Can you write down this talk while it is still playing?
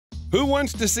Who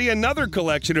wants to see another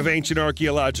collection of ancient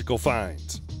archaeological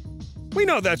finds? We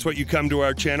know that's what you come to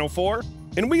our channel for,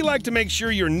 and we like to make sure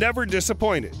you're never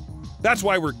disappointed. That's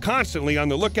why we're constantly on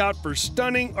the lookout for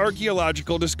stunning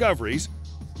archaeological discoveries,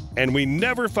 and we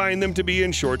never find them to be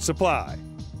in short supply.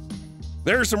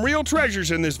 There are some real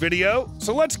treasures in this video,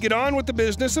 so let's get on with the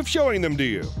business of showing them to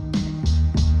you.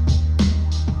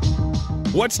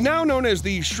 What's now known as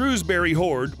the Shrewsbury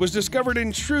Hoard was discovered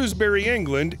in Shrewsbury,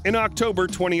 England in October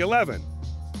 2011.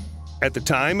 At the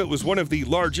time, it was one of the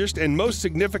largest and most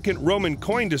significant Roman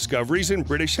coin discoveries in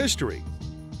British history.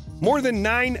 More than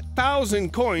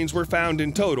 9,000 coins were found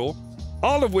in total,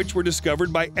 all of which were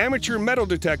discovered by amateur metal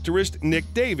detectorist Nick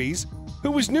Davies,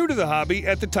 who was new to the hobby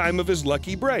at the time of his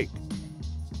lucky break.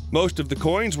 Most of the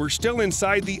coins were still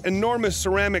inside the enormous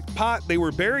ceramic pot they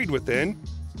were buried within,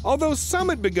 although some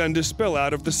had begun to spill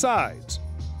out of the sides.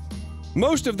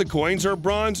 Most of the coins are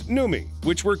bronze nummi,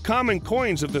 which were common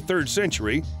coins of the 3rd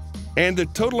century, and the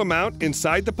total amount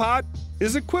inside the pot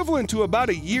is equivalent to about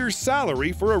a year's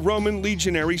salary for a Roman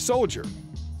legionary soldier.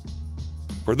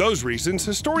 For those reasons,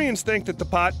 historians think that the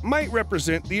pot might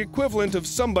represent the equivalent of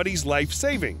somebody's life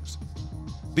savings.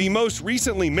 The most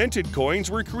recently minted coins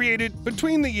were created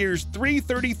between the years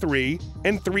 333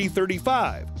 and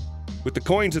 335, with the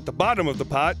coins at the bottom of the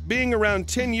pot being around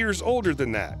 10 years older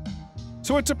than that.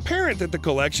 So it's apparent that the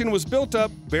collection was built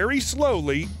up very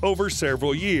slowly over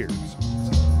several years.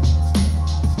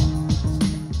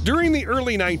 During the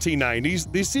early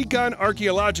 1990s, the Sican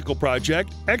Archaeological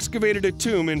Project excavated a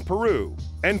tomb in Peru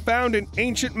and found an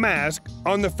ancient mask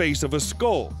on the face of a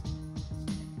skull.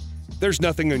 There's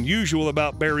nothing unusual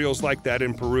about burials like that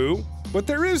in Peru, but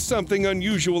there is something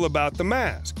unusual about the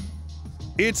mask.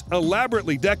 It's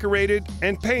elaborately decorated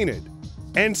and painted,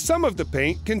 and some of the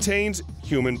paint contains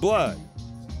human blood.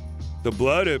 The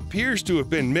blood appears to have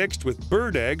been mixed with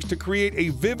bird eggs to create a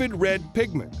vivid red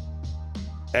pigment.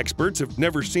 Experts have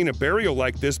never seen a burial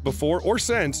like this before or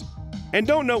since, and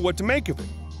don't know what to make of it.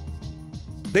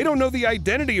 They don't know the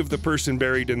identity of the person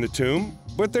buried in the tomb,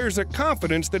 but there's a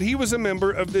confidence that he was a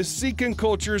member of the Sican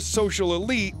culture's social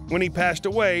elite when he passed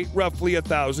away roughly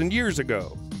 1,000 years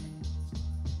ago.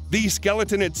 The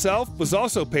skeleton itself was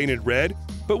also painted red,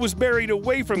 but was buried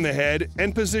away from the head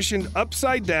and positioned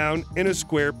upside down in a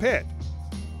square pit.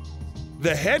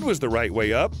 The head was the right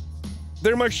way up.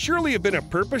 There must surely have been a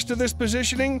purpose to this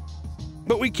positioning,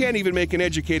 but we can't even make an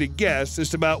educated guess as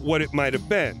to about what it might have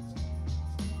been.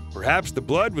 Perhaps the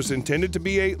blood was intended to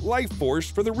be a life force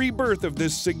for the rebirth of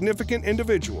this significant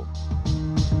individual.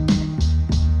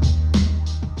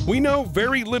 We know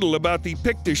very little about the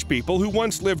Pictish people who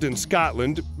once lived in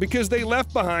Scotland because they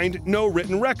left behind no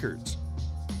written records.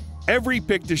 Every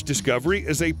Pictish discovery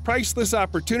is a priceless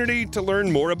opportunity to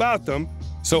learn more about them,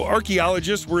 so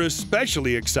archaeologists were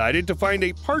especially excited to find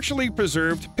a partially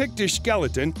preserved Pictish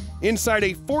skeleton inside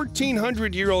a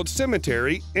 1,400-year-old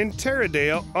cemetery in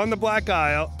Taradale on the Black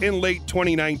Isle in late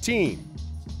 2019.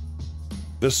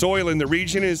 The soil in the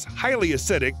region is highly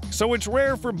acidic, so it's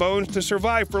rare for bones to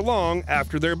survive for long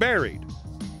after they're buried.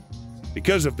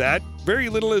 Because of that, very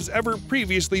little has ever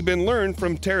previously been learned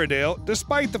from Taradale,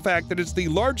 despite the fact that it's the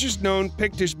largest known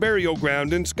Pictish burial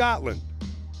ground in Scotland.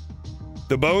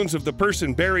 The bones of the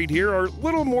person buried here are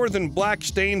little more than black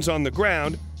stains on the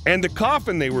ground, and the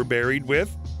coffin they were buried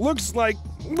with looks like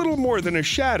little more than a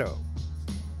shadow.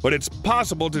 But it's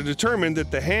possible to determine that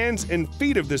the hands and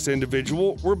feet of this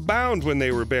individual were bound when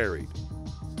they were buried.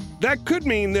 That could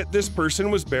mean that this person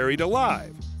was buried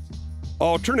alive.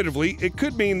 Alternatively, it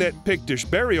could mean that Pictish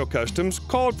burial customs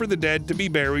called for the dead to be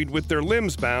buried with their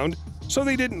limbs bound, so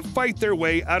they didn't fight their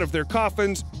way out of their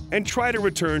coffins and try to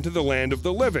return to the land of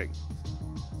the living.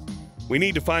 We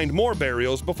need to find more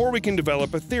burials before we can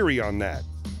develop a theory on that.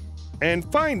 And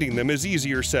finding them is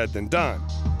easier said than done.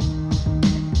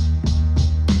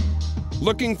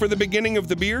 Looking for the beginning of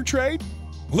the beer trade?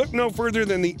 Look no further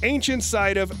than the ancient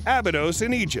site of Abydos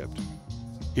in Egypt.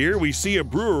 Here we see a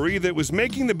brewery that was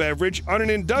making the beverage on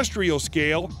an industrial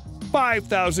scale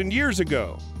 5,000 years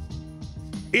ago.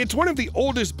 It's one of the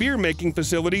oldest beer-making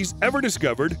facilities ever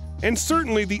discovered, and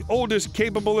certainly the oldest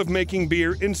capable of making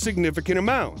beer in significant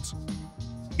amounts.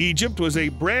 Egypt was a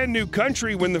brand new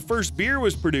country when the first beer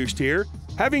was produced here,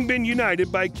 having been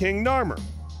united by King Narmer.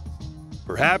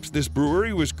 Perhaps this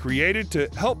brewery was created to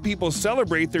help people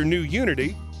celebrate their new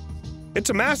unity. It's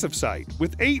a massive site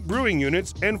with 8 brewing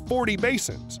units and 40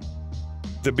 basins.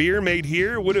 The beer made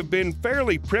here would have been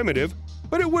fairly primitive,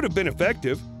 but it would have been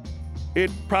effective.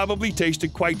 It probably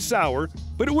tasted quite sour,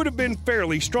 but it would have been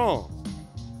fairly strong.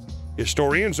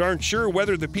 Historians aren't sure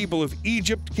whether the people of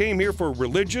Egypt came here for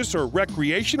religious or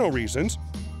recreational reasons.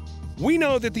 We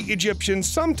know that the Egyptians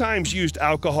sometimes used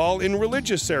alcohol in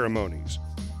religious ceremonies,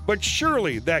 but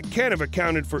surely that can't have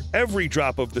accounted for every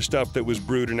drop of the stuff that was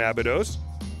brewed in Abydos.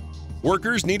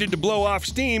 Workers needed to blow off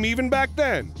steam even back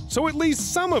then, so at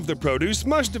least some of the produce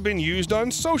must have been used on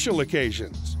social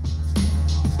occasions.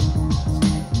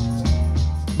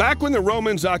 Back when the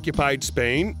Romans occupied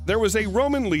Spain, there was a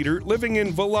Roman leader living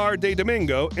in Villar de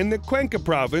Domingo in the Cuenca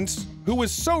province who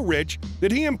was so rich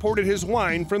that he imported his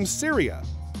wine from Syria.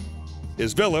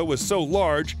 His villa was so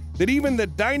large that even the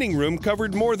dining room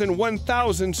covered more than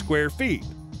 1,000 square feet.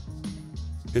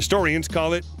 Historians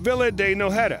call it Villa de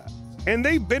Nojera, and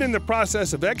they've been in the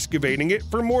process of excavating it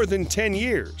for more than 10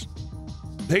 years.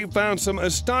 They've found some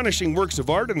astonishing works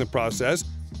of art in the process,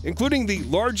 including the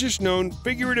largest known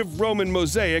figurative Roman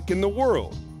mosaic in the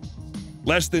world.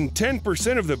 Less than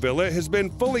 10% of the villa has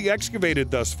been fully excavated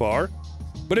thus far,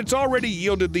 but it's already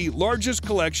yielded the largest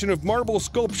collection of marble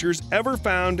sculptures ever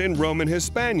found in Roman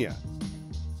Hispania.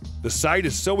 The site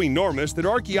is so enormous that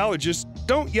archaeologists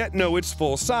don't yet know its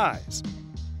full size.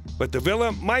 But the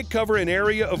villa might cover an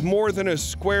area of more than a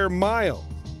square mile.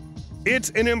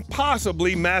 It's an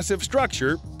impossibly massive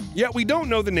structure, yet we don't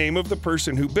know the name of the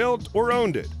person who built or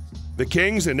owned it. The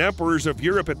kings and emperors of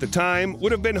Europe at the time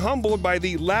would have been humbled by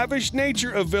the lavish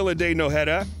nature of Villa de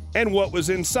Nojera and what was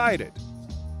inside it.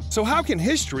 So how can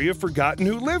history have forgotten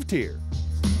who lived here?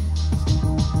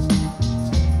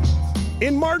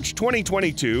 In March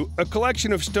 2022, a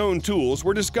collection of stone tools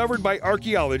were discovered by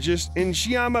archaeologists in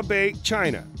Xiamen,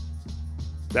 China.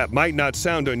 That might not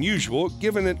sound unusual,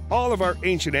 given that all of our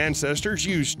ancient ancestors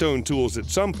used stone tools at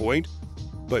some point,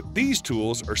 but these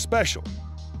tools are special.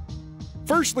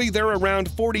 Firstly, they're around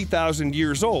 40,000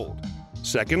 years old.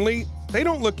 Secondly, they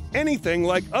don't look anything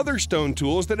like other stone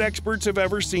tools that experts have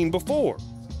ever seen before.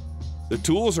 The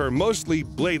tools are mostly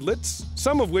bladelets,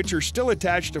 some of which are still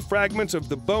attached to fragments of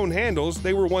the bone handles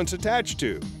they were once attached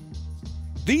to.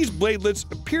 These bladelets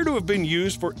appear to have been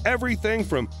used for everything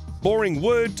from boring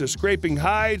wood to scraping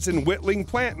hides and whittling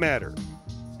plant matter.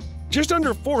 Just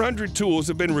under 400 tools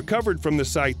have been recovered from the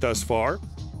site thus far.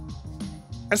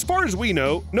 As far as we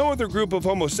know, no other group of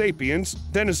Homo sapiens,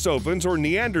 Denisovans, or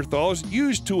Neanderthals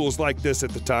used tools like this at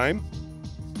the time.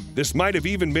 This might have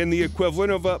even been the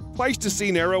equivalent of a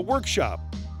Pleistocene-era workshop,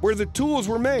 where the tools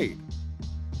were made.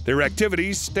 Their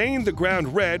activities stained the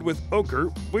ground red with ochre,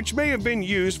 which may have been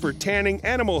used for tanning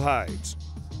animal hides.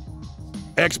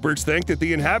 Experts think that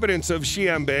the inhabitants of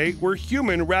Xiamen were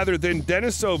human rather than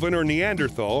Denisovan or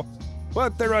Neanderthal,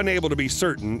 but they're unable to be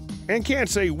certain and can't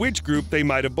say which group they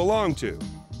might have belonged to.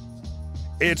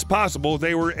 It's possible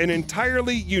they were an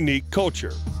entirely unique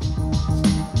culture.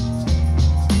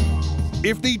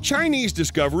 If the Chinese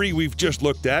discovery we've just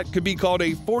looked at could be called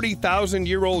a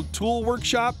 40,000-year-old tool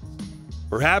workshop,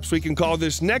 perhaps we can call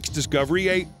this next discovery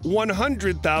a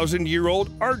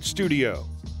 100,000-year-old art studio.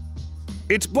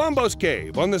 It's Blombos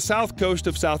Cave on the south coast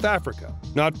of South Africa,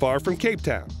 not far from Cape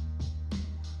Town.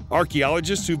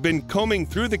 Archaeologists who've been combing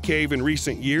through the cave in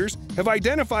recent years have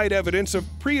identified evidence of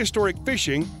prehistoric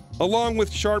fishing along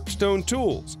with sharp stone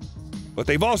tools. But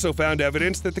they've also found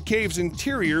evidence that the cave's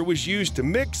interior was used to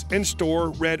mix and store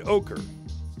red ochre.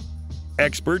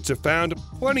 Experts have found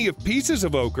plenty of pieces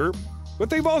of ochre, but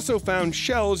they've also found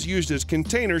shells used as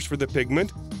containers for the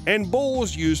pigment and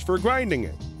bowls used for grinding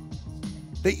it.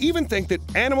 They even think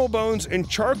that animal bones and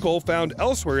charcoal found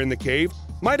elsewhere in the cave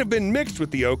might have been mixed with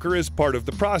the ochre as part of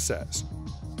the process.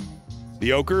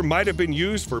 The ochre might have been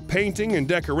used for painting and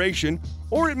decoration,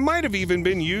 or it might have even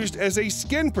been used as a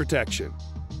skin protection.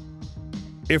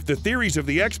 If the theories of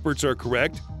the experts are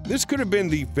correct, this could have been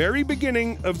the very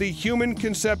beginning of the human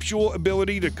conceptual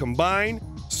ability to combine,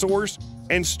 source,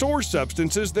 and store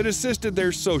substances that assisted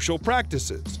their social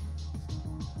practices.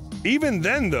 Even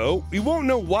then, though, we won't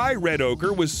know why red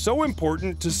ochre was so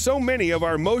important to so many of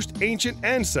our most ancient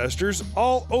ancestors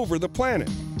all over the planet.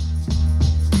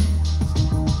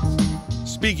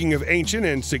 Speaking of ancient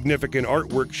and significant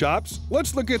art workshops,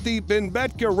 let's look at the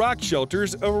Bhimbetka rock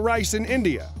shelters of Rice in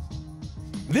India.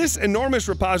 This enormous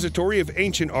repository of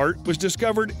ancient art was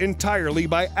discovered entirely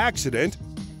by accident,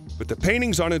 but the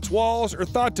paintings on its walls are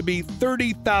thought to be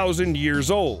 30,000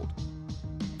 years old.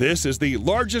 This is the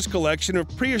largest collection of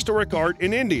prehistoric art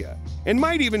in India, and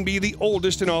might even be the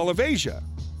oldest in all of Asia.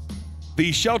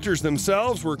 These shelters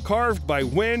themselves were carved by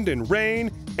wind and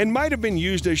rain and might have been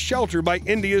used as shelter by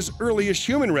India's earliest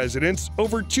human residents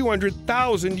over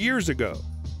 200,000 years ago.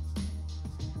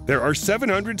 There are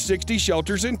 760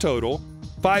 shelters in total,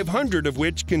 500 of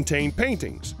which contain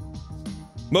paintings.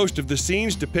 Most of the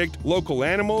scenes depict local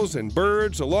animals and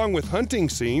birds along with hunting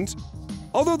scenes,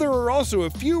 although there are also a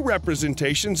few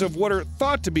representations of what are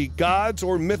thought to be gods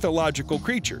or mythological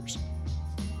creatures.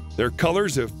 Their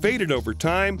colors have faded over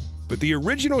time, but the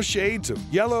original shades of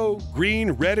yellow,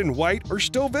 green, red, and white are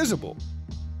still visible.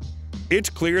 It's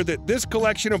clear that this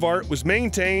collection of art was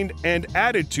maintained and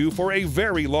added to for a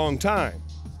very long time.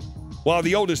 While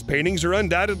the oldest paintings are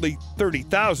undoubtedly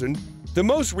 30,000, the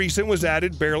most recent was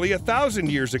added barely 1,000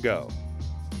 years ago.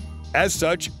 As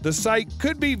such, the site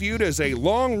could be viewed as a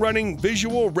long-running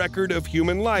visual record of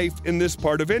human life in this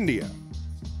part of India,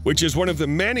 which is one of the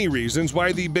many reasons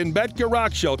why the Bhimbetka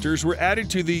rock shelters were added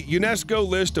to the UNESCO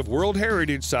list of World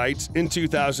Heritage Sites in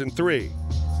 2003.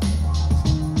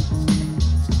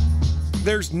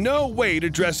 There's no way to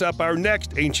dress up our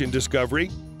next ancient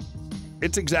discovery.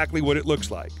 It's exactly what it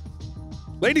looks like.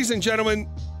 Ladies and gentlemen,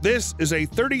 this is a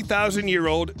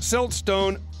 30,000-year-old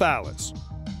siltstone phallus.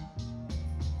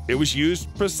 It was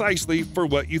used precisely for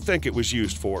what you think it was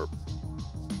used for.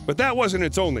 But that wasn't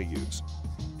its only use.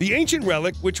 The ancient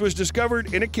relic, which was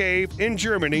discovered in a cave in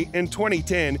Germany in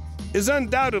 2010, is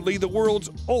undoubtedly the world's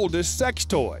oldest sex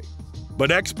toy.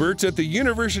 But experts at the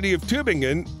University of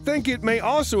Tübingen think it may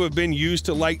also have been used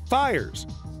to light fires.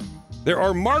 There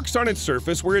are marks on its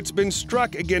surface where it's been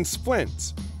struck against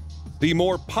flints. The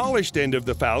more polished end of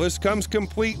the phallus comes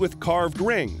complete with carved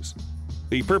rings,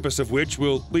 the purpose of which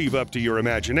we'll leave up to your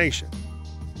imagination.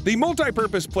 The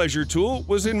multi-purpose pleasure tool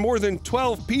was in more than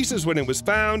 12 pieces when it was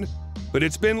found, but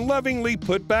it's been lovingly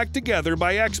put back together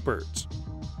by experts.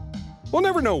 We'll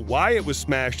never know why it was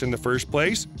smashed in the first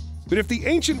place, but if the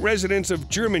ancient residents of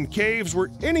German caves were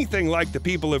anything like the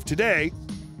people of today,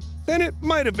 then it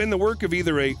might have been the work of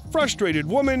either a frustrated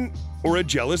woman or a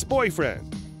jealous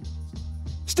boyfriend.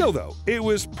 Still though, it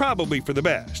was probably for the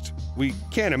best. We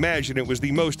can't imagine it was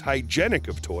the most hygienic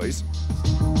of toys.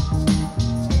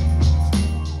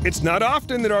 It's not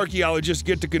often that archaeologists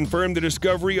get to confirm the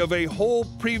discovery of a whole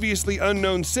previously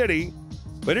unknown city,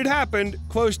 but it happened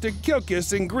close to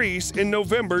Kilkis in Greece in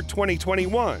November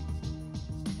 2021.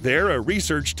 There, a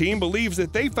research team believes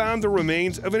that they found the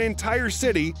remains of an entire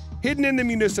city hidden in the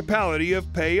municipality of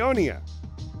Paeonia.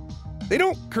 They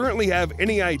don't currently have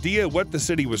any idea what the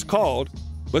city was called,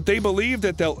 but they believe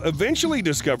that they'll eventually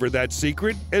discover that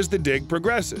secret as the dig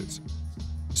progresses.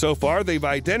 So far, they've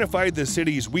identified the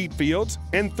city's wheat fields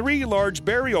and 3 large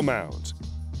burial mounds.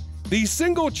 These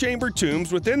single-chamber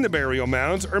tombs within the burial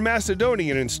mounds are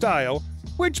Macedonian in style,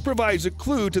 which provides a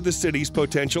clue to the city's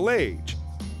potential age.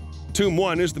 Tomb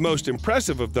 1 is the most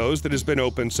impressive of those that has been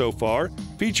opened so far,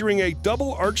 featuring a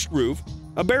double-arched roof,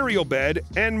 a burial bed,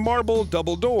 and marble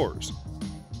double doors.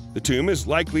 The tomb is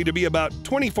likely to be about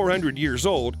 2,400 years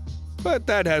old, but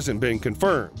that hasn't been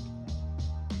confirmed.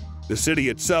 The city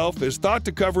itself is thought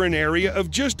to cover an area of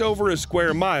just over a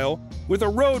square mile, with a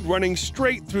road running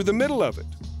straight through the middle of it.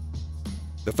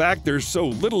 The fact there's so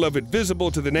little of it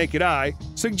visible to the naked eye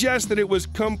suggests that it was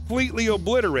completely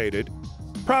obliterated,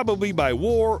 probably by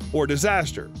war or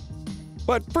disaster.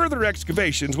 But further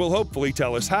excavations will hopefully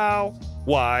tell us how,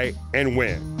 why, and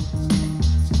when.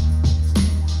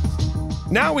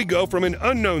 Now we go from an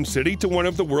unknown city to one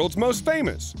of the world's most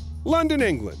famous, London,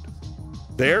 England.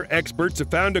 There, experts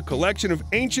have found a collection of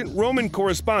ancient Roman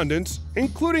correspondence,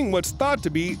 including what's thought to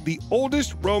be the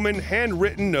oldest Roman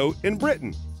handwritten note in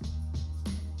Britain.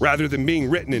 Rather than being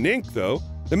written in ink, though,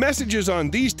 the messages on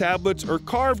these tablets are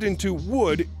carved into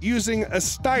wood using a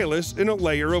stylus in a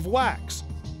layer of wax.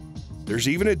 There's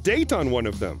even a date on one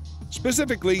of them,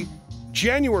 specifically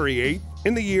January 8th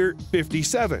in the year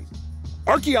 57.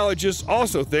 Archaeologists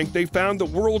also think they found the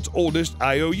world's oldest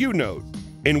IOU note,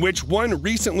 in which one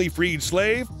recently freed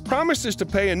slave promises to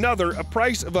pay another a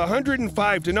price of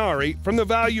 105 denarii from the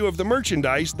value of the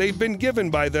merchandise they've been given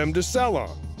by them to sell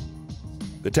on.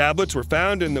 The tablets were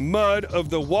found in the mud of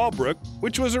the Walbrook,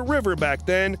 which was a river back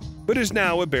then, but is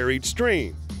now a buried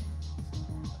stream.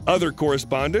 Other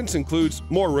correspondence includes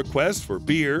more requests for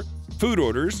beer, food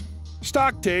orders,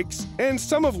 stock takes, and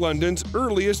some of London's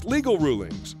earliest legal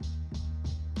rulings.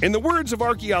 In the words of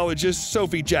archaeologist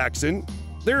Sophie Jackson,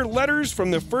 they're letters from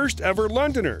the first ever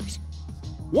Londoners.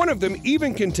 One of them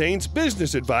even contains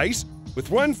business advice,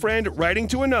 with one friend writing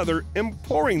to another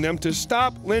imploring them to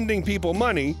stop lending people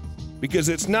money because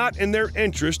it's not in their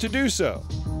interest to do so.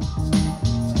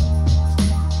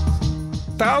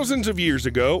 Thousands of years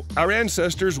ago, our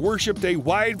ancestors worshipped a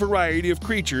wide variety of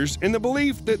creatures in the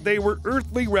belief that they were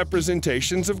earthly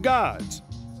representations of gods.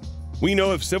 We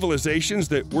know of civilizations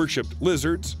that worshipped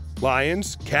lizards,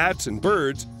 lions, cats, and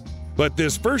birds, but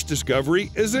this first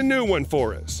discovery is a new one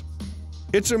for us.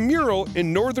 It's a mural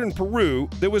in northern Peru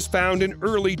that was found in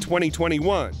early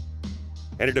 2021,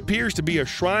 and it appears to be a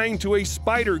shrine to a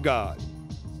spider god.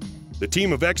 The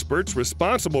team of experts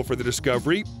responsible for the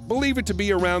discovery believe it to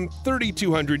be around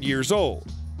 3,200 years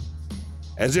old.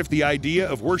 As if the idea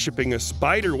of worshiping a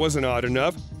spider wasn't odd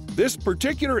enough, this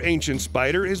particular ancient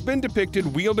spider has been depicted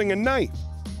wielding a knife.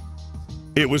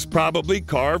 It was probably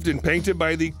carved and painted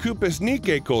by the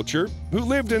Cupasnique culture, who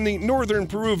lived in the northern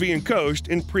Peruvian coast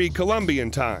in pre-Columbian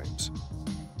times.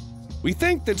 We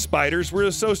think that spiders were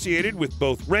associated with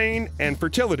both rain and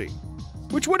fertility,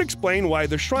 which would explain why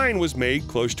the shrine was made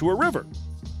close to a river.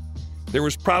 There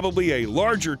was probably a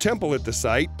larger temple at the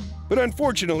site, but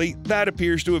unfortunately that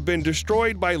appears to have been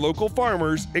destroyed by local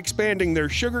farmers expanding their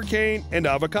sugarcane and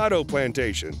avocado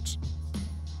plantations.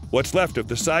 What's left of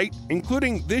the site,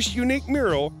 including this unique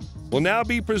mural, will now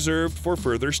be preserved for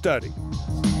further study.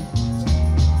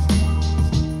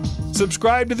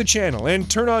 Subscribe to the channel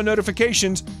and turn on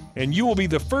notifications, and you will be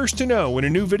the first to know when a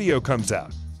new video comes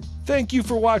out. Thank you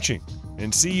for watching,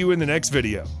 and see you in the next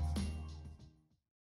video.